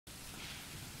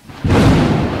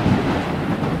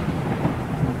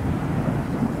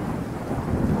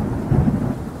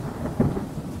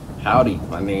Howdy,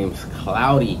 my name's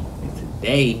Cloudy, and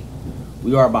today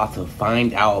we are about to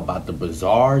find out about the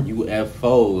bizarre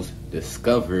UFOs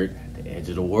discovered at the edge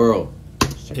of the world.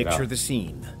 Picture the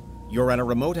scene. You're at a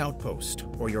remote outpost,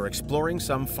 or you're exploring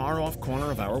some far-off corner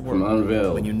of our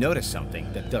world when you notice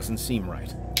something that doesn't seem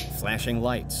right. Flashing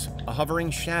lights, a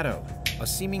hovering shadow, a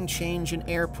seeming change in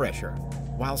air pressure.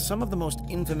 While some of the most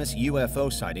infamous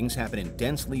UFO sightings happen in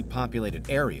densely populated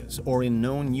areas or in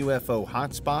known UFO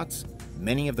hotspots,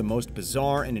 many of the most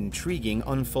bizarre and intriguing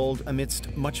unfold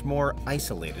amidst much more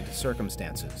isolated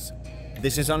circumstances.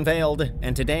 This is Unveiled,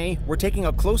 and today we're taking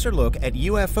a closer look at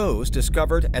UFOs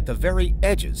discovered at the very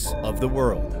edges of the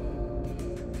world.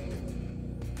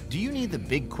 Do you need the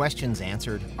big questions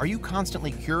answered? Are you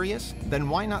constantly curious? Then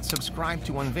why not subscribe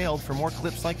to Unveiled for more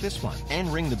clips like this one,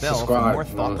 and ring the bell for more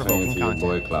thought-provoking content.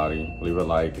 Boy Cloudy. Leave a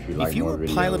like if you like more videos. If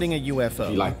you were piloting a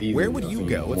UFO, where would you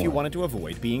go if you wanted to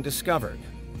avoid being discovered?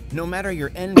 No matter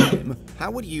your end game,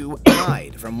 how would you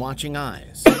hide from watching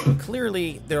eyes?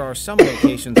 Clearly, there are some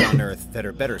locations on Earth that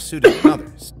are better suited than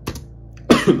others.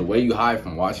 The way you hide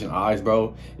from watching eyes,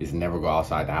 bro, is never go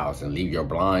outside the house and leave your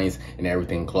blinds and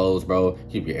everything closed, bro.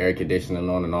 Keep your air conditioning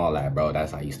on and all that, bro.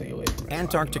 That's how you stay away from it.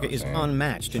 Antarctica is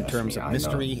unmatched in terms of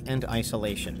mystery and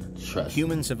isolation.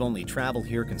 Humans have only traveled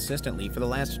here consistently for the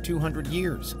last 200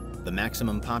 years. The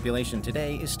maximum population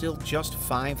today is still just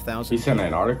 5,000. He said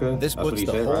Antarctica? This puts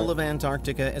the whole of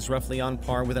Antarctica as roughly on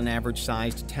par with an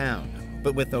average-sized town,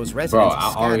 but with those residents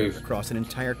scattered across an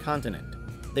entire continent.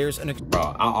 There's an Bro,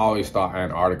 I always thought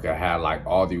Antarctica had like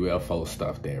all the UFO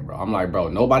stuff there, bro. I'm like, bro,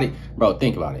 nobody, bro,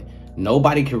 think about it.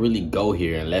 Nobody can really go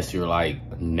here unless you're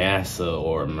like NASA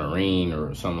or Marine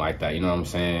or something like that. You know what I'm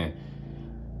saying?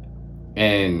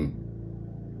 And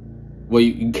well,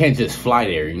 you can't just fly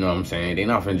there, you know what I'm saying? They're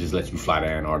not finna just let you fly to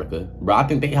Antarctica. Bro, I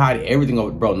think they hide everything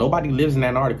over, bro. Nobody lives in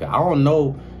Antarctica. I don't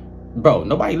know, bro,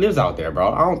 nobody lives out there,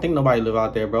 bro. I don't think nobody live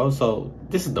out there, bro. So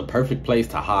this is the perfect place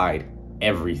to hide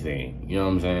everything, you know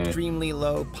what I'm saying? Extremely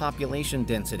low population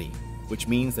density, which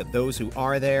means that those who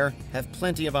are there have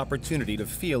plenty of opportunity to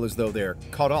feel as though they're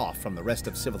cut off from the rest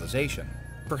of civilization.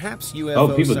 Perhaps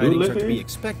UFO sightings are to be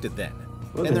expected then,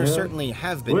 and there certainly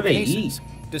have been cases,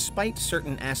 despite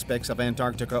certain aspects of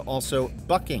Antarctica also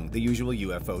bucking the usual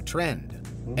UFO trend.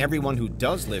 Everyone who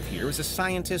does live here is a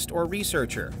scientist or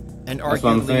researcher, and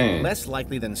arguably less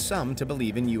likely than some to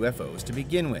believe in UFOs to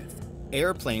begin with.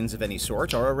 Airplanes of any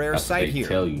sort are a rare sight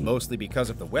here, mostly because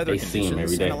of the weather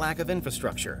conditions and a lack of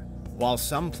infrastructure. While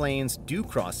some planes do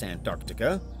cross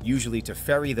Antarctica, usually to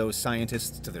ferry those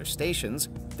scientists to their stations,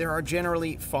 there are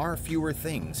generally far fewer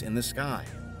things in the sky,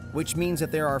 which means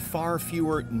that there are far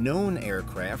fewer known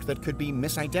aircraft that could be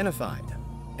misidentified.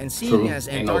 And seeing as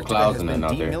Antarctica has been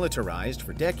demilitarized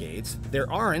for decades,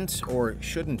 there aren't, or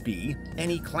shouldn't be,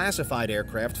 any classified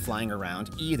aircraft flying around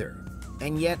either.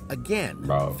 And yet again,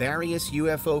 various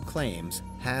UFO claims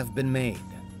have been made.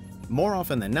 More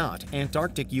often than not,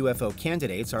 Antarctic UFO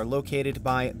candidates are located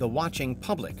by the watching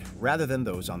public rather than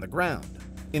those on the ground.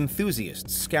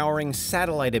 Enthusiasts scouring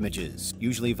satellite images,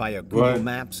 usually via Google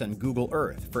Maps and Google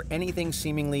Earth, for anything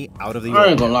seemingly out of the ordinary.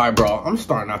 I ain't gonna lie, bro. I'm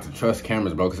starting not to trust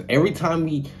cameras, bro, because every time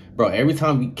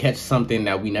we catch something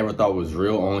that we never thought was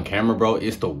real on camera, bro,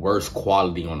 it's the worst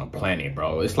quality on the planet,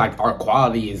 bro. It's like our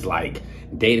quality is like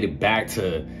dated back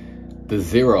to the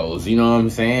zeros, you know what I'm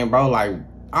saying, bro? Like,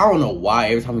 I don't know why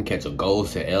every time we catch a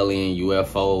ghost, an alien,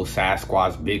 UFO,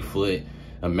 Sasquatch, Bigfoot,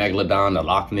 a Megalodon, the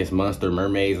Loch Ness Monster,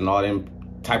 mermaids, and all them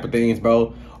type of things,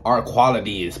 bro, our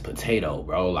quality is potato,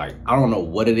 bro. Like, I don't know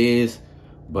what it is,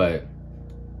 but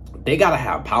they gotta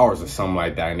have powers or something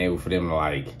like that and able for them to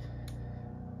like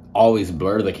always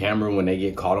blur the camera when they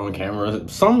get caught on camera.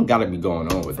 Something gotta be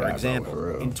going on with that. For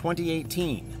example, in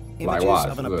 2018, images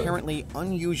of an apparently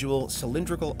unusual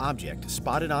cylindrical object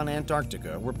spotted on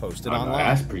Antarctica were posted online.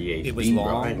 That's pretty HD, it was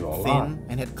long, thin,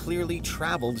 and had clearly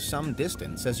traveled some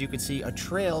distance, as you could see a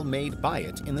trail made by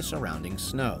it in the surrounding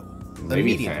snow.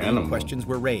 Immediately, questions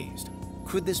were raised.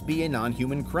 Could this be a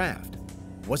non-human craft?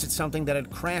 Was it something that had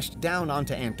crashed down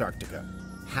onto Antarctica?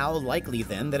 How likely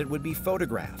then that it would be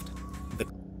photographed?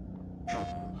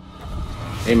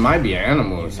 It might be an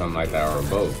animal or something like that, or a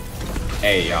boat.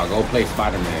 Hey, y'all, go play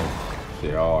Spider-Man.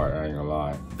 Shit hard, I ain't gonna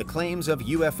lie. The claims of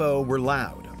UFO were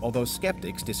loud, although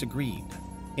skeptics disagreed.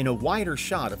 In a wider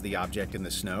shot of the object in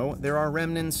the snow, there are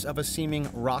remnants of a seeming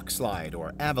rock slide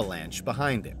or avalanche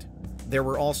behind it. There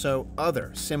were also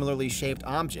other similarly shaped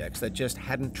objects that just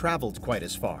hadn't traveled quite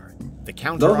as far. The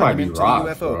counter-argument to the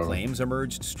UFO claims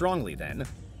emerged strongly then,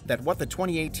 that what the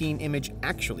 2018 image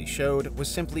actually showed was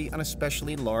simply an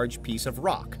especially large piece of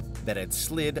rock that had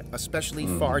slid especially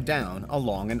far down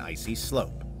along an icy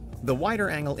slope. The wider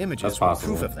angle images were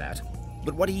proof of that.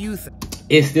 But what do you think?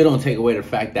 It still don't take away the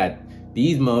fact that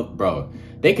these bro,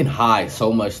 they can hide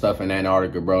so much stuff in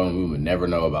Antarctica, bro, and we would never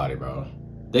know about it, bro.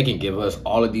 They can give us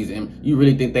all of these you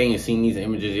really think they ain't seen these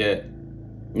images yet?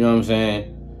 You know what I'm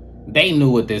saying? They knew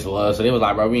what this was, so they was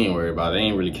like, bro, we ain't worried about it. They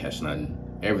ain't really catch nothing.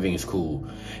 Everything is cool.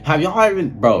 Have y'all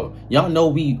even, bro, y'all know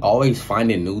we always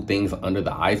finding new things under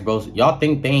the ice, bro. Y'all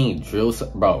think they ain't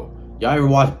bro. Y'all ever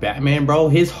watch Batman, bro?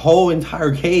 His whole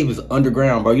entire cave is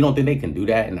underground, bro. You don't think they can do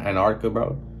that in Antarctica,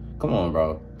 bro? Come on,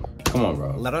 bro. Come on,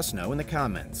 bro. Let us know in the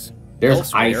comments.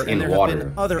 There's ice in the water, have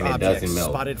been other and it objects doesn't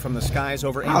melt. Spotted from the skies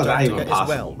over How is that Antarctica even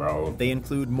possible, as well, bro? They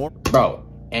include more. Bro,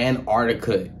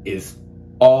 Antarctica is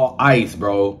all ice,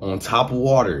 bro, on top of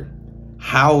water.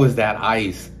 How is that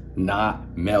ice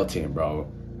not melting,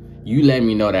 bro? You let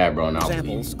me know that, bro. And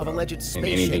Examples of alleged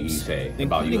spaceships,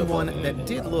 including one that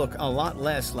did look a lot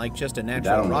less like just a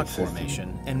natural rock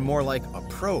formation and more like a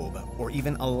probe or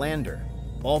even a lander.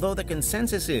 Although the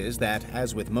consensus is that,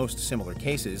 as with most similar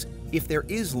cases, if there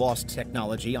is lost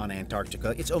technology on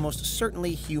Antarctica, it's almost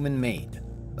certainly human-made.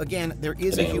 Again, there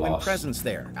is a human presence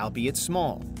there, albeit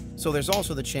small, so there's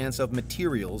also the chance of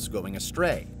materials going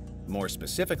astray. More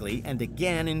specifically, and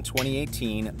again in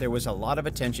 2018, there was a lot of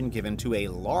attention given to a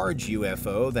large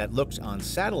UFO that looked on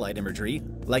satellite imagery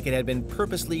like it had been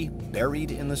purposely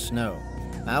buried in the snow.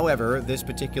 However, this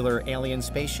particular alien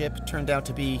spaceship turned out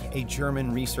to be a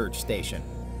German research station.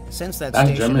 Since that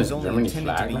station is only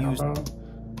intended to be used...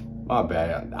 My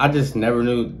bad. I just never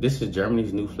knew this is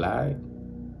Germany's new flag.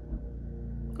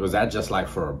 Was that just like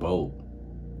for a boat?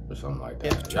 Or something like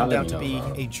that. It turned out to be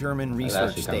a German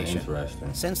research station.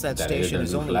 Since that station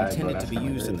is only intended to be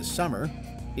used in the summer,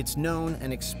 it's known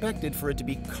and expected for it to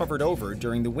be covered over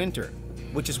during the winter,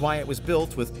 which is why it was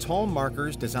built with tall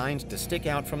markers designed to stick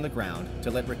out from the ground to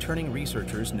let returning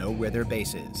researchers know where their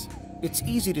base is. It's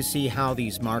easy to see how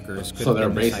these markers could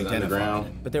have been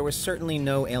misidentified, but there was certainly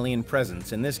no alien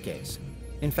presence in this case.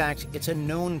 In fact, it's a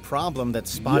known problem that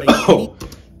spotting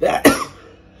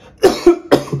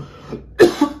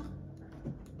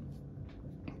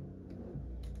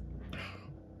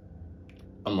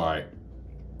I'm like,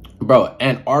 bro,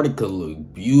 Antarctica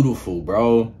look beautiful,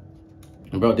 bro.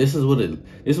 Bro, this is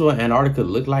what Antarctica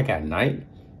looked like at night.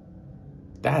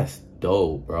 That's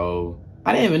dope, bro.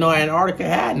 I didn't even know Antarctica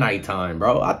had nighttime,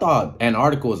 bro. I thought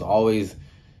Antarctica was always,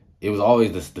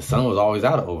 the sun was always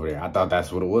out over there. I thought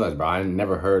that's what it was, bro. I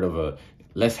never heard of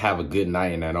let's have a good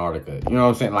night in Antarctica. You know what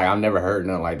I'm saying? Like, I've never heard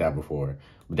nothing like that before.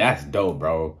 But that's dope,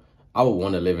 bro. I would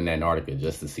want to live in Antarctica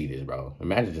just to see this, bro.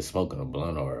 Imagine just smoking a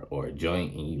blunt or a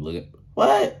joint and you look at,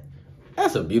 what?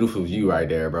 That's a beautiful view right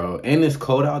there, bro. And it's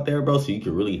cold out there, bro, so you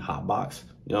can really hotbox.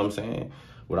 You know what I'm saying?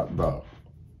 Bro.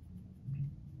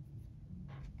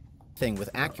 Thing with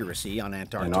accuracy on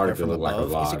Antarctica from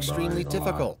above is extremely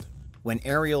difficult. When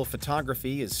aerial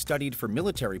photography is studied for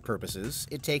military purposes,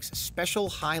 it takes special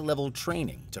high-level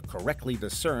training to correctly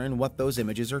discern what those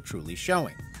images are truly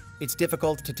showing. It's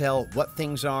difficult to tell what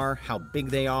things are, how big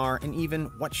they are, and even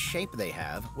what shape they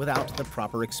have without the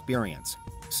proper experience.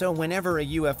 So whenever a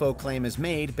UFO claim is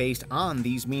made based on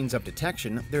these means of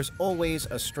detection, there's always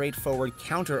a straightforward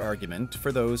counter-argument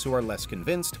for those who are less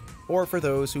convinced or for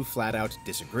those who flat out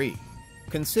disagree.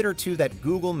 Consider too that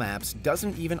Google Maps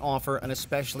doesn't even offer an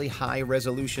especially high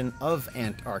resolution of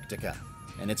Antarctica,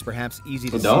 and it's perhaps easy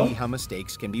to see how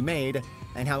mistakes can be made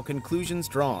and how conclusions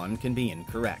drawn can be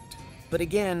incorrect. But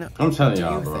again, I'm telling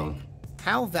y'all, bro.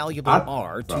 How valuable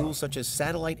are tools such as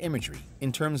satellite imagery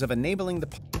in terms of enabling the...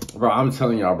 Bro, I'm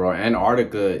telling y'all, bro,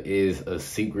 Antarctica is a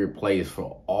secret place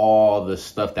for all the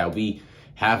stuff that we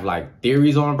have, like,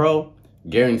 theories on, bro.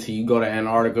 Guarantee you go to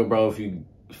Antarctica, bro, if you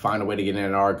find a way to get in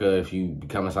Antarctica, if you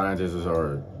become a scientist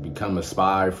or become a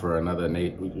spy for another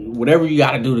nation, whatever you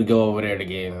got to do to go over there to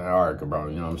get in Antarctica, bro,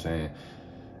 you know what I'm saying?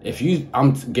 If you,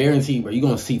 I'm guaranteed, bro, you're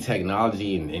going to see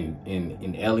technology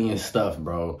and alien stuff,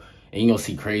 bro. And you're going to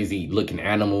see crazy looking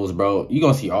animals, bro. You're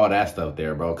going to see all that stuff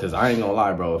there, bro. Because I ain't going to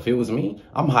lie, bro. If it was me,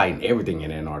 I'm hiding everything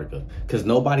in Antarctica. Because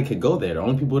nobody could go there. The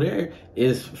only people there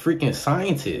is freaking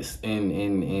scientists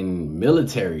and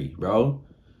military, bro.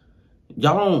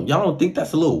 Y'all don't think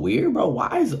that's a little weird, bro?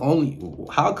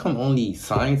 How come only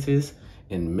scientists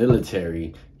and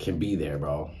military can be there,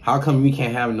 bro? How come we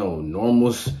can't have no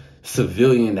normal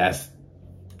civilian that's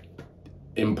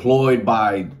employed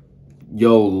by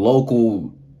your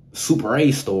local Super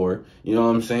A store, you know what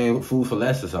I'm saying, Food for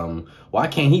Less or something? Why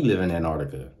can't he live in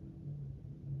Antarctica?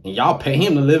 And y'all pay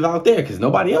him to live out there because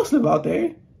nobody else live out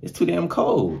there. It's too damn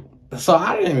cold. So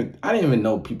I didn't even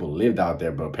know people lived out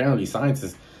there, but apparently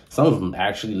scientists, some of them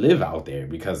actually live out there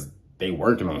because they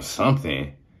working on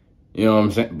something. You know what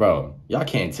I'm saying? Bro, y'all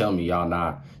can't tell me y'all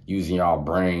not using y'all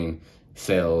brain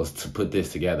cells to put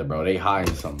this together, bro. They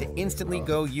hiding something. To instantly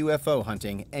go UFO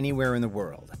hunting anywhere in the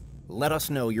world. Let us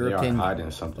know your opinion. They are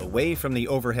hiding something. Away from the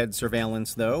overhead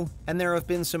surveillance, though, and there have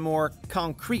been some more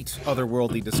concrete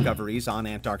otherworldly discoveries on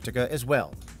Antarctica as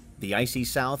well. The icy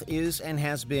South is and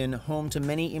has been home to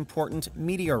many important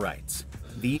meteorites.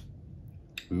 The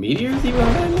meteors even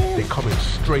in there? They're coming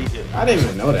straight in. I didn't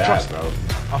even know that, Trust bro.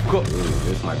 I've got... Ooh,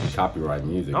 this might be copyright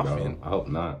music, bro. I hope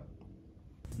not.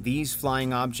 These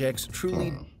flying objects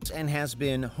truly and has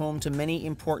been home to many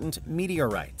important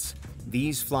meteorites.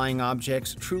 These flying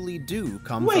objects truly do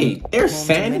come Wait, from there's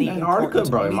sand in Antarctica,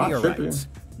 bro. Am I tripping?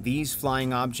 These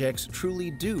flying objects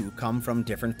truly do come from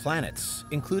different planets,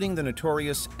 including the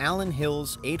notorious Allen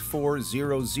Hills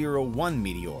 84001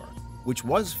 meteor, which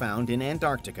was found in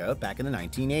Antarctica back in the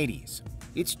 1980s.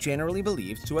 It's generally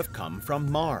believed to have come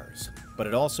from Mars, but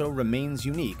it also remains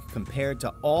unique compared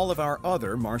to all of our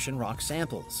other Martian rock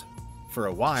samples. For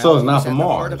a while, so it's not it was from at the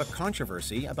Mars. heart of a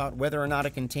controversy about whether or not it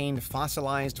contained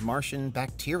fossilized Martian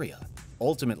bacteria.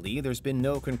 Ultimately, there's been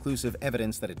no conclusive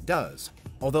evidence that it does,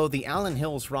 although the Allen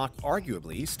Hills rock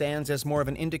arguably stands as more of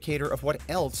an indicator of what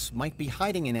else might be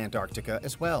hiding in Antarctica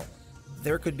as well.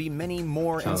 There could be many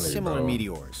more and similar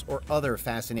meteors or other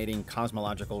fascinating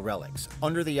cosmological relics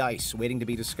under the ice waiting to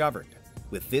be discovered.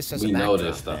 With this as a backdrop, know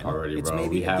this stuff already, it's bro.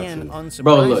 maybe again unsurprising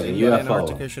bro, look, that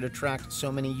Antarctica should attract so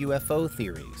many UFO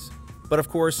theories. But of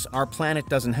course, our planet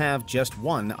doesn't have just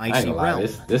one icy realm.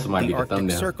 This might be the Arctic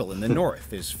thumbnail. Circle in the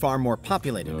north is far more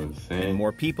populated, and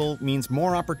more people means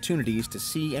more opportunities to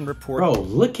see and report. Bro,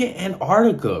 look at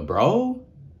Antarctica, bro.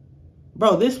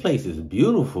 Bro, this place is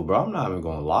beautiful, bro. I'm not even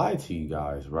gonna lie to you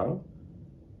guys, bro.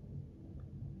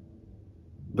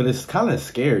 But it's kind of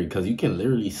scary because you can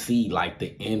literally see like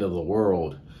the end of the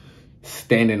world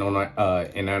standing on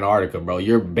in Antarctica, bro.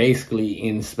 You're basically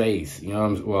in space. You know what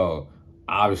I'm saying? Well,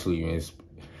 obviously you're in space.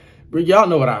 But y'all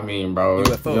know what I mean, bro.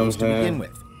 UFOs you know what to begin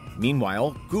with.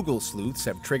 Meanwhile, Google sleuths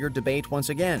have triggered debate once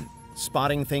again,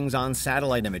 spotting things on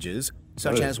satellite images,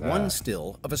 such as one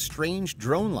still of a strange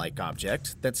drone-like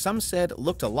object that some said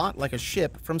looked a lot like a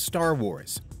ship from Star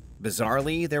Wars.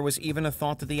 Bizarrely, there was even a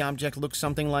thought that the object looked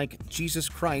something like Jesus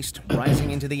Christ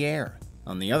rising into the air.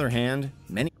 On the other hand,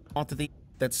 many thought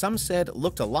that some said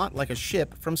looked a lot like a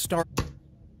ship from Star Wars.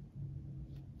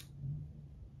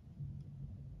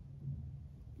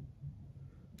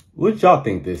 What y'all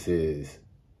think this is?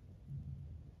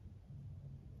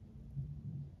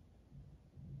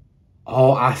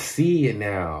 Oh, I see it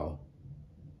now.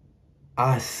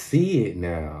 I see it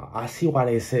now. I see why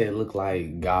they said it looked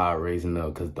like God raising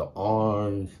up, because the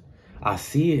arms. I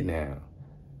see it now.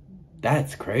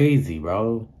 That's crazy,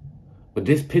 bro. But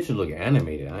this picture look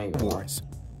animated. I ain't gonna lie.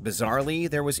 Bizarrely,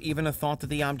 there was even a thought that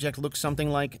the object looked something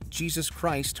like Jesus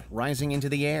Christ rising into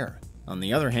the air. On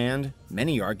the other hand,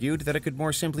 many argued that it could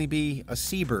more simply be a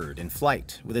seabird in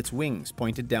flight with its wings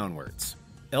pointed downwards.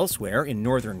 Elsewhere in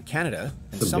northern Canada,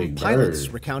 some pilots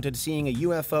recounted seeing a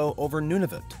UFO over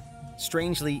Nunavut.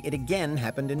 Strangely, it again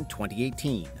happened in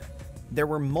 2018. There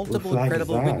were multiple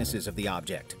credible witnesses of the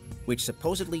object, which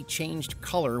supposedly changed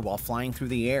color while flying through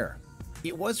the air.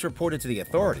 It was reported to the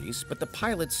authorities, but the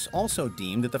pilots also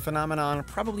deemed that the phenomenon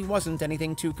probably wasn't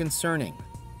anything too concerning.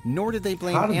 Nor did they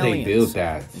blame aliens. How did they build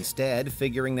that? Instead,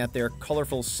 figuring that their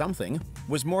colorful something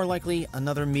was more likely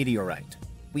another meteorite.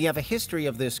 We have a history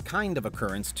of this kind of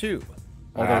occurrence too.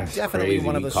 Although definitely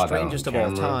one of the strangest of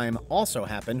all time also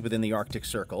happened within the Arctic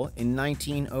Circle in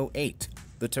 1908,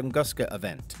 the Tunguska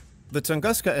event. The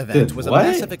Tunguska event was a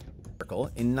massive circle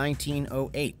in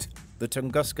 1908. The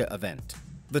Tunguska event.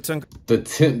 The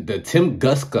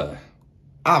Tunguska.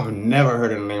 I've never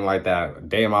heard of a name like that a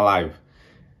day in my life.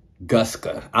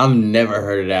 Guska. I've never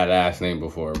heard of that last name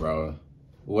before, bro.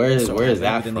 Where is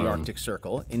that from? In the Arctic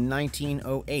Circle in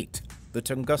 1908, the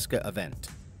Tunguska event.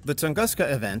 The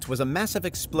Tunguska event was a massive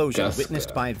explosion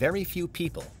witnessed by very few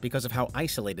people because of how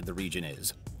isolated the region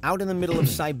is, out in the middle of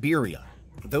Siberia.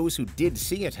 Those who did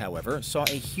see it, however, saw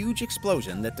a huge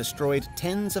explosion that destroyed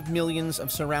tens of millions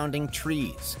of surrounding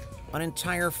trees. An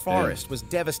entire forest was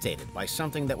devastated by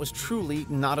something that was truly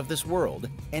not of this world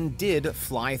and did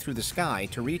fly through the sky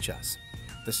to reach us.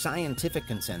 The scientific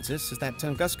consensus is that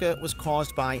Tunguska was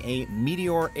caused by a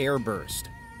meteor airburst,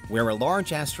 where a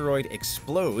large asteroid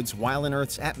explodes while in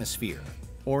Earth's atmosphere,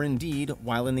 or indeed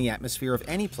while in the atmosphere of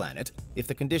any planet if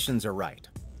the conditions are right.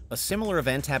 A similar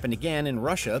event happened again in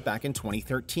Russia back in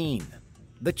 2013,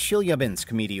 the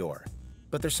Chelyabinsk meteor.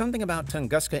 But there's something about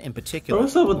Tunguska in particular.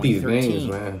 What's up with these names,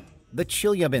 man? The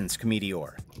Chelyabinsk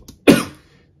meteor.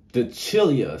 The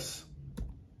Chelyabinsk.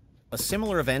 A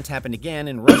similar event happened again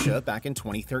in Russia back in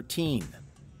 2013.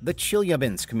 The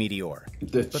Chelyabinsk meteor.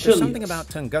 But there's something about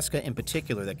Tunguska in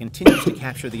particular that continues to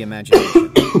capture the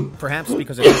imagination. Perhaps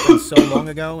because it happened so long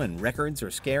ago and records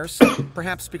are scarce.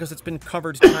 Perhaps because it's been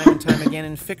covered time and time again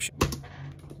in fiction.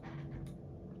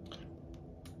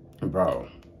 Bro,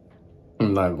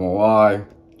 I'm not gonna lie.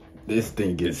 This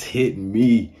thing is hitting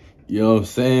me. You know what I'm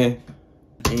saying?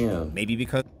 Damn. Maybe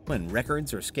because when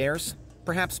records are scarce.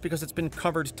 Perhaps because it's been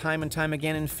covered time and time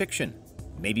again in fiction.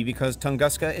 Maybe because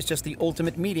Tunguska is just the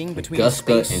ultimate meeting between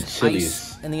space,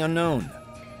 ice, and the unknown.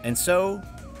 And so,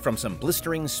 from some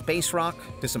blistering space rock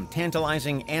to some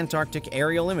tantalizing Antarctic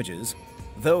aerial images,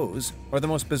 those are the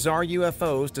most bizarre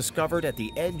UFOs discovered at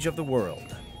the edge of the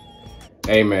world.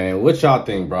 Hey man, what y'all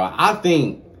think, bro?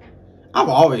 I've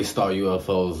always thought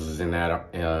UFOs was in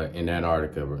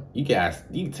Antarctica, bro. You can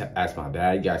ask my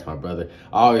dad, you can ask my brother.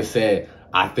 I always said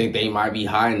I think they might be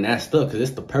hiding that stuff because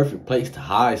it's the perfect place to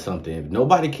hide something. If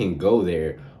nobody can go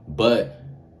there but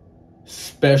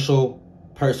special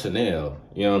personnel,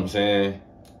 you know what I'm saying?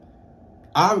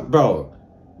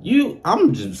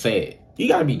 I'm just saying, you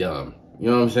gotta be dumb, you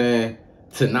know what I'm saying?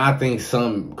 To not think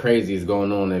something crazy is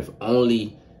going on if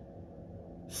only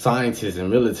scientists and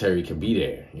military can be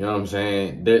there. You know what I'm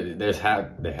saying?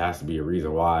 There has to be a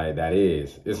reason why that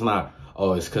is. It's not,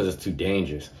 oh, it's because it's too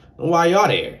dangerous. Why y'all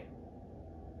there?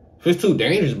 If it's too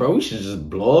dangerous, bro, we should just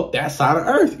blow up that side of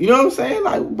Earth. You know what I'm saying?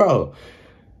 Like, bro,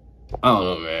 I don't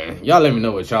know, man. Y'all let me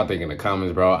know what y'all think in the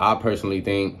comments, bro. I personally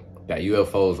think that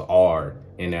UFOs are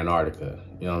in Antarctica.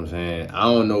 You know what I'm saying? I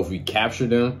don't know if we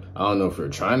captured them. I don't know if we're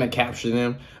trying to capture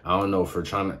them. I don't know if we're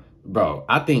trying to... Bro,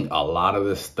 I think a lot of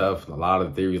this stuff, a lot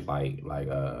of theories like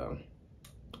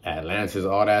Atlantis,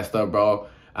 all that stuff, bro.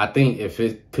 I think if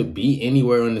it could be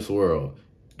anywhere in this world,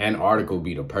 Antarctica would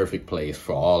be the perfect place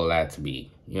for all of that to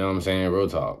be. You know what I'm saying? Real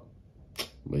talk.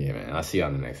 But yeah, man, I'll see y'all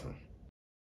in the next one.